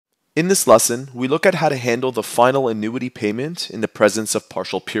In this lesson, we look at how to handle the final annuity payment in the presence of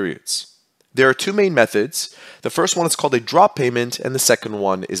partial periods. There are two main methods. The first one is called a drop payment, and the second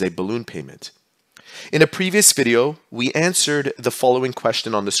one is a balloon payment. In a previous video, we answered the following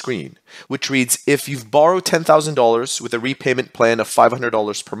question on the screen, which reads, if you've borrowed $10,000 with a repayment plan of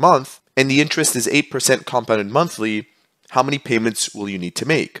 $500 per month, and the interest is 8% compounded monthly, how many payments will you need to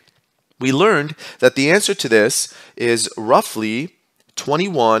make? We learned that the answer to this is roughly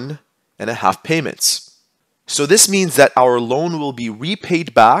 21.5 payments. So this means that our loan will be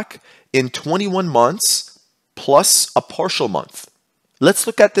repaid back in 21 months plus a partial month. Let's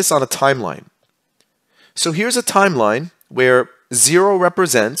look at this on a timeline. So here's a timeline where 0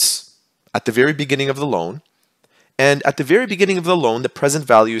 represents at the very beginning of the loan, and at the very beginning of the loan, the present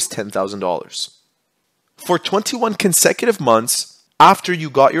value is $10,000. For 21 consecutive months after you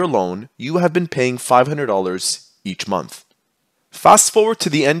got your loan, you have been paying $500 each month. Fast forward to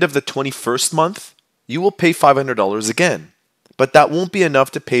the end of the 21st month, you will pay $500 again, but that won't be enough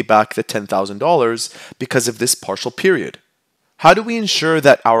to pay back the $10,000 because of this partial period. How do we ensure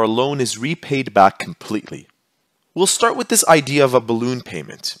that our loan is repaid back completely? We'll start with this idea of a balloon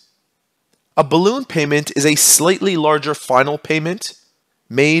payment. A balloon payment is a slightly larger final payment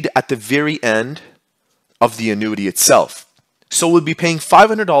made at the very end of the annuity itself. So we'll be paying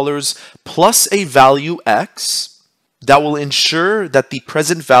 $500 plus a value X that will ensure that the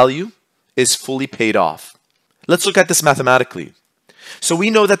present value is fully paid off. Let's look at this mathematically. So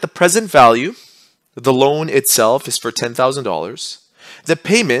we know that the present value, the loan itself, is for $10,000. The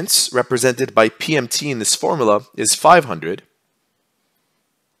payments, represented by PMT in this formula, is $500.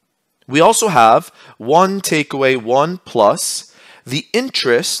 We also have 1 takeaway 1 plus. The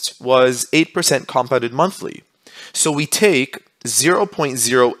interest was 8% compounded monthly. So we take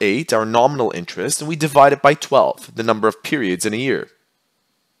 0.08, our nominal interest, and we divide it by 12, the number of periods in a year.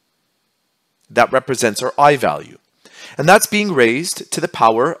 That represents our I value. And that's being raised to the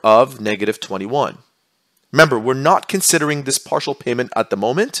power of negative 21. Remember, we're not considering this partial payment at the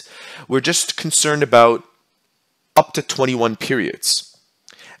moment. We're just concerned about up to 21 periods.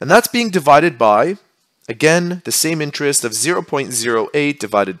 And that's being divided by, again, the same interest of 0.08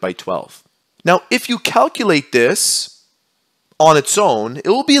 divided by 12. Now, if you calculate this on its own, it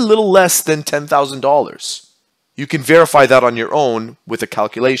will be a little less than $10,000. You can verify that on your own with a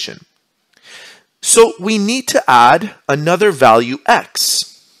calculation. So we need to add another value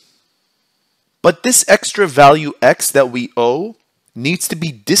X. But this extra value X that we owe needs to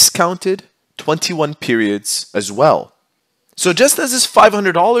be discounted 21 periods as well. So just as this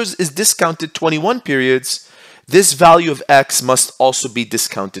 $500 is discounted 21 periods, this value of X must also be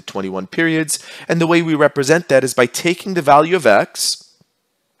discounted 21 periods. And the way we represent that is by taking the value of X,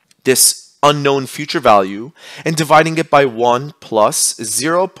 this unknown future value, and dividing it by 1 plus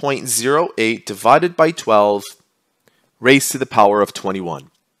 0.08 divided by 12 raised to the power of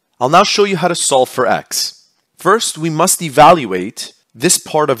 21. I'll now show you how to solve for X. First, we must evaluate this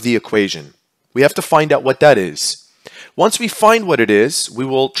part of the equation. We have to find out what that is. Once we find what it is, we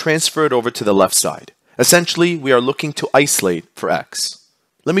will transfer it over to the left side. Essentially, we are looking to isolate for X.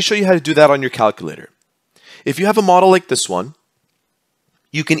 Let me show you how to do that on your calculator. If you have a model like this one,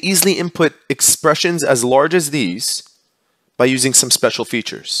 you can easily input expressions as large as these by using some special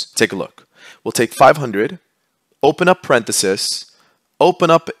features. Take a look. We'll take 500, open up parenthesis,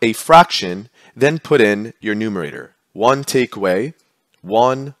 open up a fraction, then put in your numerator. 1 take away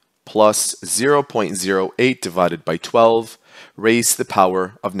 1 plus 0.08 divided by 12 raised to the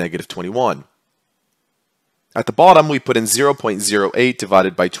power of negative 21. At the bottom, we put in 0.08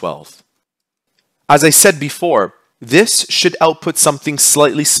 divided by 12. As I said before, this should output something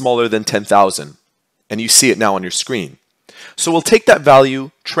slightly smaller than 10,000, and you see it now on your screen. So we'll take that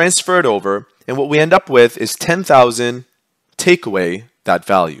value, transfer it over, and what we end up with is 10,000 take away that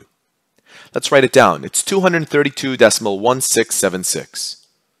value. Let's write it down. It's 232.1676.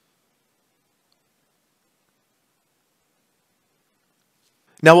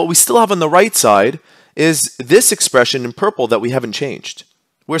 Now what we still have on the right side is this expression in purple that we haven't changed.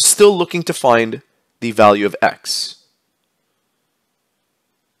 We're still looking to find the value of X.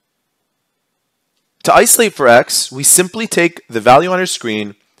 To isolate for X, we simply take the value on our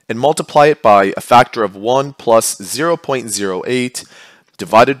screen and multiply it by a factor of 1 plus 0.08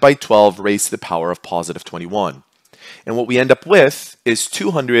 divided by 12 raised to the power of positive 21. And what we end up with is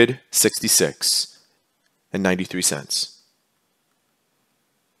 266.93.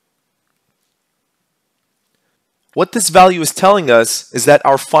 What this value is telling us is that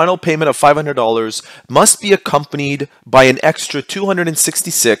our final payment of $500 must be accompanied by an extra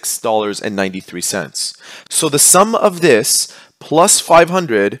 $266.93. So the sum of this plus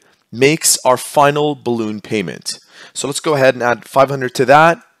 500 makes our final balloon payment. So let's go ahead and add 500 to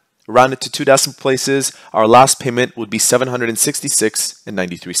that, round it to 2 decimal places. Our last payment would be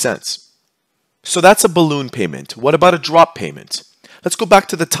 $766.93. So that's a balloon payment. What about a drop payment? Let's go back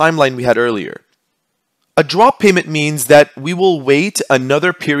to the timeline we had earlier. A drop payment means that we will wait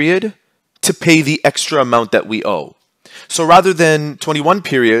another period to pay the extra amount that we owe. So rather than 21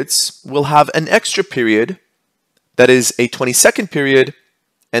 periods, we'll have an extra period that is a 22nd period,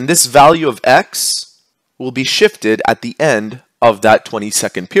 and this value of X will be shifted at the end of that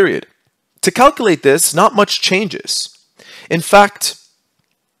 22nd period. To calculate this, not much changes. In fact,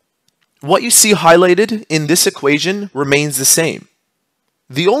 what you see highlighted in this equation remains the same.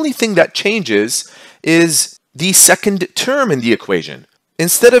 The only thing that changes is the second term in the equation.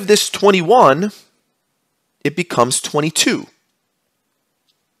 Instead of this 21, it becomes 22.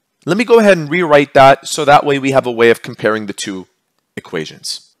 Let me go ahead and rewrite that so that way we have a way of comparing the two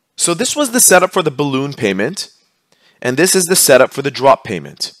equations. So this was the setup for the balloon payment, and this is the setup for the drop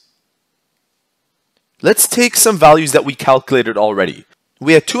payment. Let's take some values that we calculated already.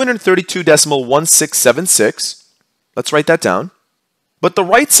 We had 232.1676. Let's write that down. But the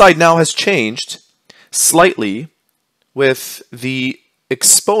right side now has changed slightly with the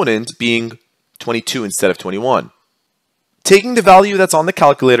exponent being 22 instead of 21. Taking the value that's on the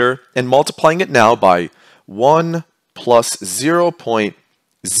calculator and multiplying it now by 1 plus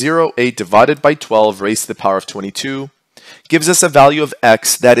 0.08 divided by 12 raised to the power of 22 gives us a value of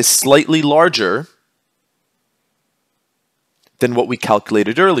X that is slightly larger than what we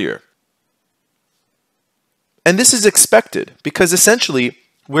calculated earlier. And this is expected because essentially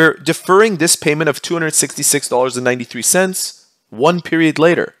we're deferring this payment of $266.93 one period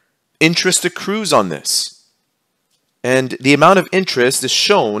later. Interest accrues on this. And the amount of interest is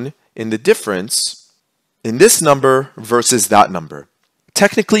shown in the difference in this number versus that number.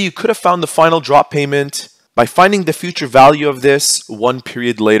 Technically, you could have found the final drop payment by finding the future value of this one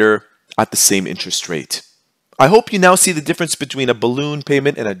period later at the same interest rate. I hope you now see the difference between a balloon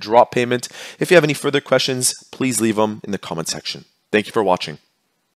payment and a drop payment. If you have any further questions, please leave them in the comment section. Thank you for watching.